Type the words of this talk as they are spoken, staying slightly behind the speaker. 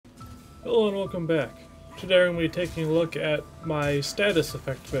Hello and welcome back. Today I'm going to be taking a look at my status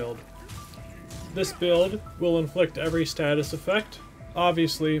effect build. This build will inflict every status effect.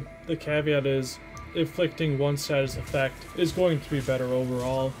 Obviously, the caveat is inflicting one status effect is going to be better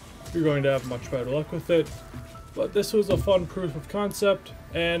overall. You're going to have much better luck with it. But this was a fun proof of concept,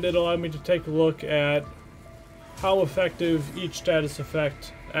 and it allowed me to take a look at how effective each status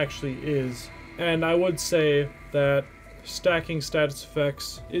effect actually is. And I would say that stacking status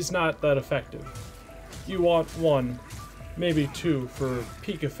effects is not that effective. You want one, maybe two for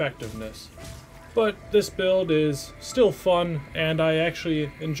peak effectiveness. But this build is still fun, and I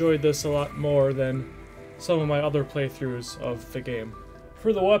actually enjoyed this a lot more than some of my other playthroughs of the game.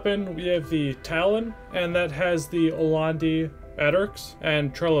 For the weapon, we have the Talon, and that has the Olandi, Adderx,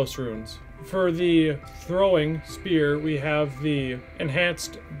 and Trellis runes. For the throwing spear, we have the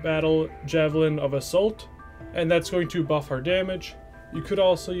Enhanced Battle Javelin of Assault, and that's going to buff our damage. You could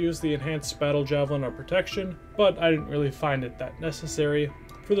also use the Enhanced Battle Javelin of Protection, but I didn't really find it that necessary.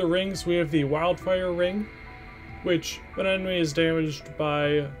 For the rings, we have the Wildfire Ring, which, when an enemy is damaged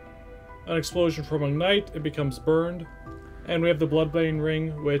by an explosion from Ignite, it becomes burned. And we have the Bloodbane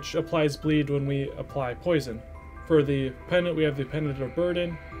Ring, which applies bleed when we apply poison. For the pendant, we have the Pendant of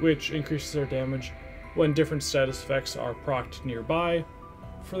Burden, which increases our damage when different status effects are procced nearby.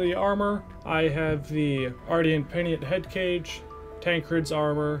 For the armor, I have the Ardent Penient Head Cage, Tancred's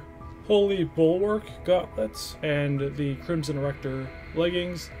Armor, Holy Bulwark Gauntlets, and the Crimson Erector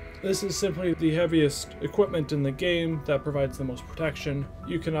Leggings. This is simply the heaviest equipment in the game that provides the most protection.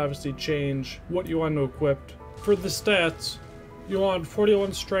 You can obviously change what you want to equip. For the stats, you want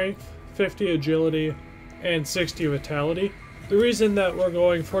 41 Strength, 50 Agility, and 60 Vitality. The reason that we're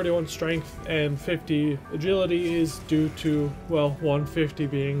going 41 Strength and 50 Agility is due to, well, 150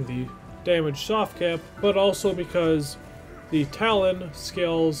 being the damage soft cap, but also because the Talon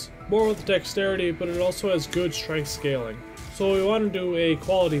scales more with Dexterity, but it also has good strength scaling. So we want to do a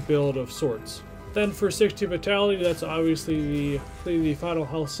quality build of sorts. Then for 60 Vitality, that's obviously the final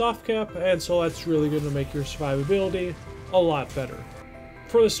health soft cap, and so that's really going to make your survivability a lot better.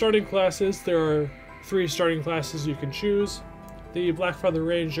 For the starting classes, there are 3 starting classes you can choose: the Blackfeather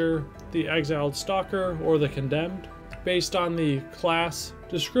Ranger, the Exiled Stalker, or the Condemned. Based on the class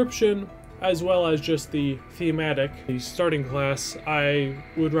description, as well as just the thematic, the starting class, I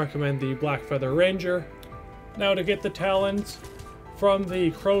would recommend the Blackfeather Ranger. Now to get the talons, from the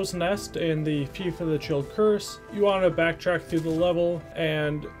Crow's Nest and the Fief of the Chilled Curse, you want to backtrack through the level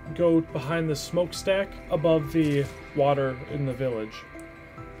and go behind the smokestack above the water in the village.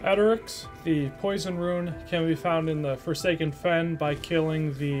 Adderx, the Poison Rune, can be found in the Forsaken Fen by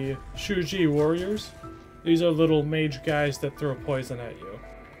killing the Shuji warriors. These are little mage guys that throw poison at you.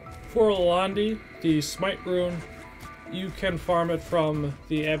 For Olandi, the Smite Rune, you can farm it from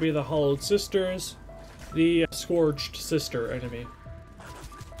the Abbey of the Hollowed Sisters, the Scourged Sister enemy.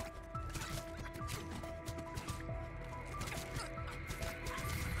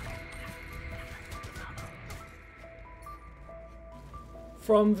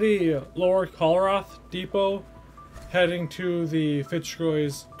 From the Lower Colroth Depot, heading to the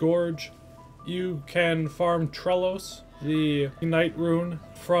Fitzroy's Gorge, you can farm Trelos, the Ignite Rune,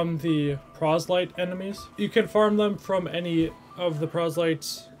 from the Proselyte enemies. You can farm them from any of the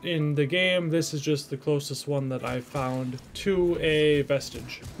Proselytes in the game. This is just the closest one that I found to a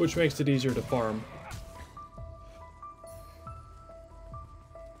Vestige, which makes it easier to farm.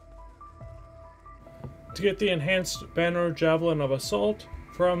 To get the Enhanced Banner Javelin of Assault,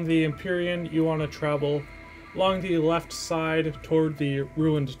 from the Empyrean, you want to travel along the left side toward the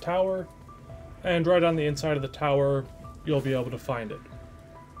ruined tower, and right on the inside of the tower, you'll be able to find it.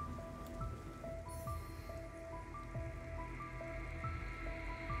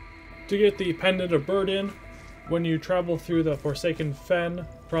 To get the Pendant of Burden, when you travel through the Forsaken Fen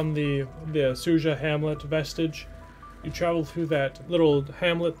from the Suja Hamlet Vestige, you travel through that little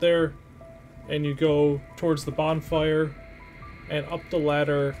hamlet there, and you go towards the bonfire, and up the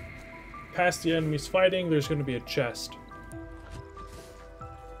ladder, past the enemies fighting, there's going to be a chest.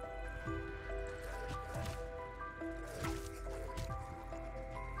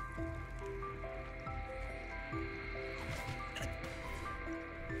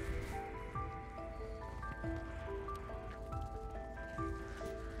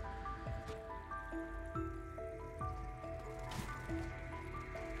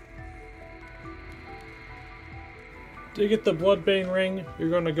 To get the Bloodbane Ring, you're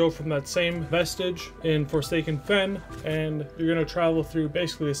going to go from that same vestige in Forsaken Fen, and you're going to travel through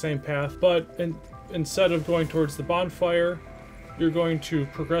basically the same path, but instead of going towards the bonfire, you're going to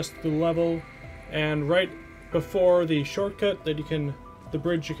progress through the level, and right before the shortcut that you can the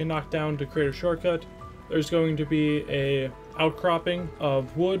bridge you can knock down to create a shortcut. There's going to be a outcropping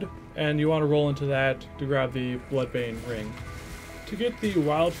of wood, and you want to roll into that to grab the Bloodbane ring. To get the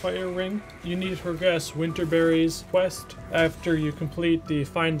Wildfire ring, you need to progress Winterberry's quest. After you complete the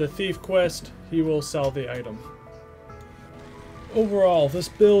Find the Thief quest, he will sell the item. Overall, this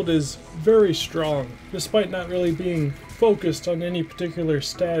build is very strong, despite not really being focused on any particular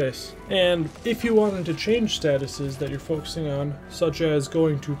status. And if you wanted to change statuses that you're focusing on, such as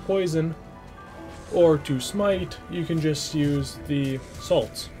going to Poison or to Smite, you can just use the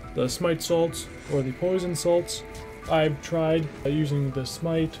salts. The Smite salts or the Poison salts. I've tried using the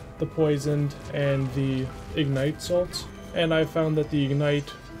Smite, the Poisoned, and the Ignite salts, and I've found that the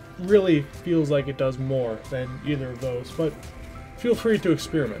Ignite really feels like it does more than either of those, but feel free to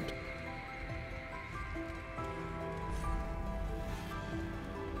experiment.